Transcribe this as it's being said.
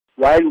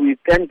while we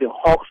thank the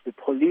Hawks, the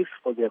police,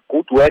 for their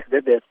good work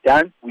that they've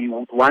done, we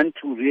would want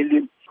to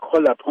really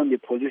call upon the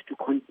police to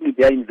continue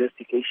their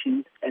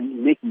investigation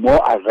and make more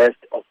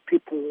arrests of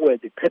people who are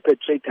the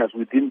perpetrators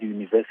within the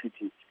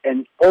university,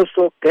 and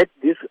also get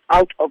this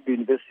out of the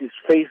university's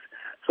face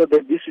so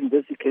that this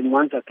university can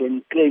once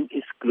again claim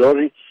its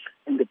glory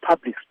in the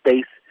public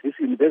space. This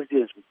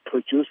university has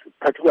produced,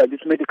 particularly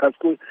this medical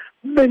school,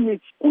 many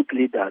good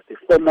leaders. The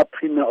former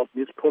premier of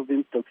this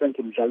province, Dr.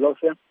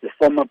 Dhlomo, the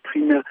former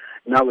premier,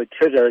 now a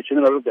Treasurer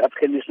General of the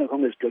African National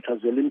Congress, Dr.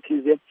 Sibongiseni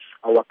Dhlomo,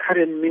 our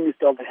current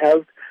Minister of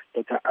Health,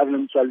 Dr.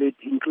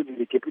 including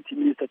the Deputy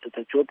Minister,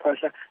 Dr.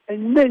 Pasha,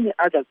 and many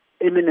other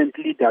eminent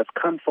leaders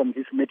come from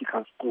this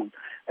medical school.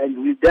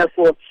 And we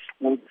therefore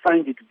would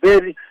find it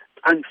very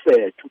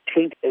unfair to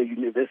taint a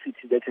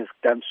university that has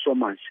done so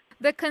much.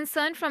 The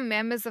concern from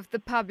members of the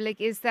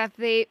public is that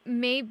they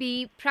may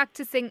be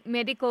practicing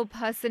medical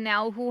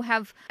personnel who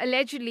have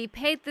allegedly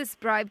paid this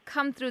bribe,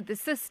 come through the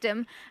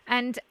system,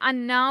 and are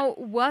now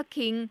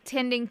working,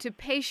 tending to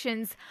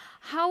patients.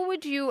 How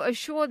would you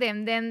assure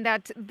them then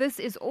that this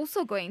is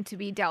also going to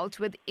be dealt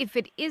with if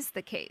it is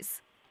the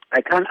case? I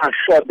can't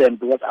assure them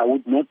because I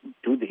would not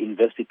do the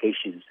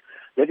investigations.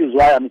 That is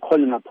why I'm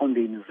calling upon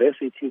the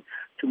university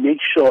to make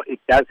sure it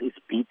does its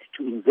bit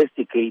to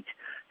investigate.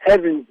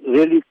 Having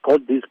really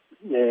got these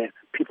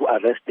people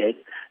arrested,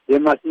 they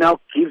must now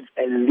give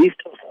a list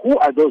of who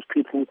are those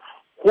people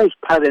whose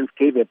parents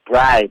gave a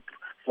bribe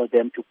for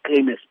them to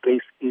claim a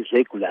space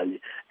irregularly,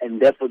 and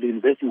therefore the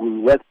university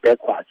will work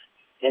backwards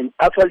and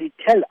actually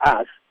tell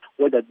us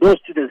whether those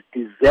students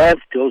deserve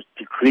those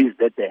degrees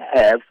that they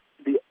have.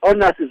 The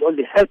onus is on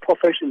the Health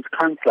Professions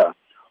Council,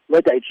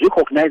 whether it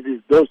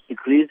recognizes those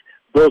degrees,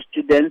 those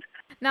students.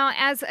 Now,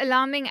 as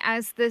alarming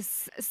as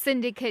this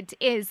syndicate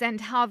is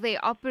and how they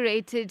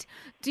operated,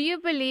 do you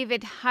believe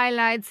it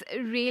highlights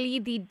really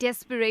the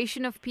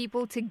desperation of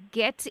people to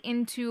get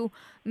into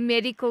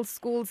medical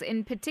schools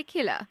in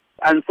particular?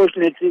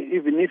 Unfortunately,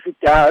 even if it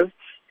does,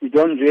 we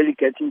don't really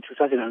get into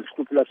such an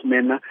unscrupulous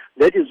manner.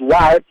 That is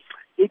why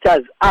it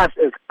has us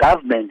as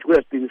government who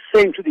have been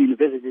saying to the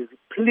universities,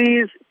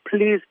 please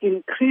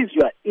increase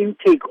your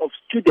intake of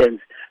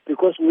students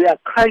because we are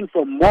crying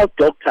for more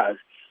doctors.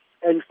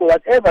 And for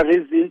whatever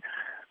reason,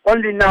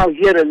 only now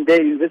here and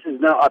there, universities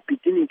now are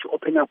beginning to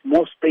open up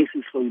more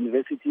spaces for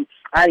university.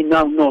 I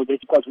now know that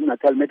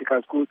KwaZulu-Natal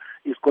Medical School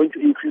is going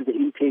to increase the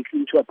intake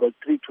into about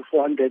 300 to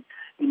 400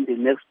 in the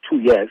next 2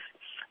 years.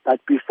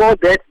 But before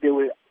that, they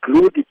were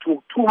glued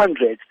to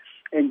 200,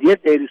 and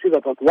yet they received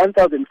about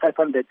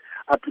 1,500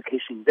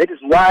 applications. That is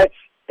why,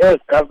 as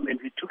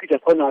government, we took it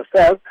upon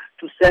ourselves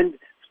to send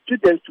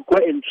students to go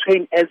and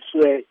train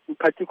elsewhere, in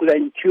particular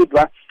in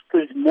Cuba, so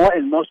that more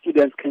and more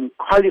students can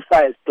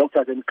qualify as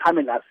doctors and come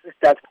and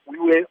assist us. We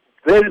were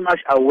very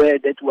much aware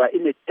that we are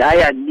in a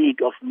dire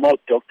need of more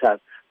doctors.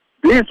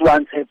 These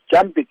ones have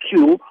jumped the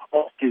queue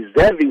of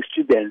deserving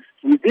students.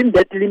 Within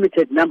that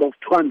limited number of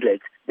 200,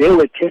 they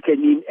were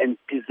taken in, and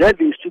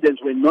deserving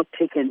students were not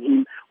taken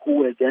in who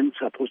were then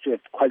supposed to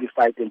have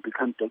qualified and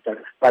become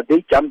doctors. But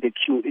they jumped the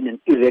queue in an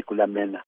irregular manner.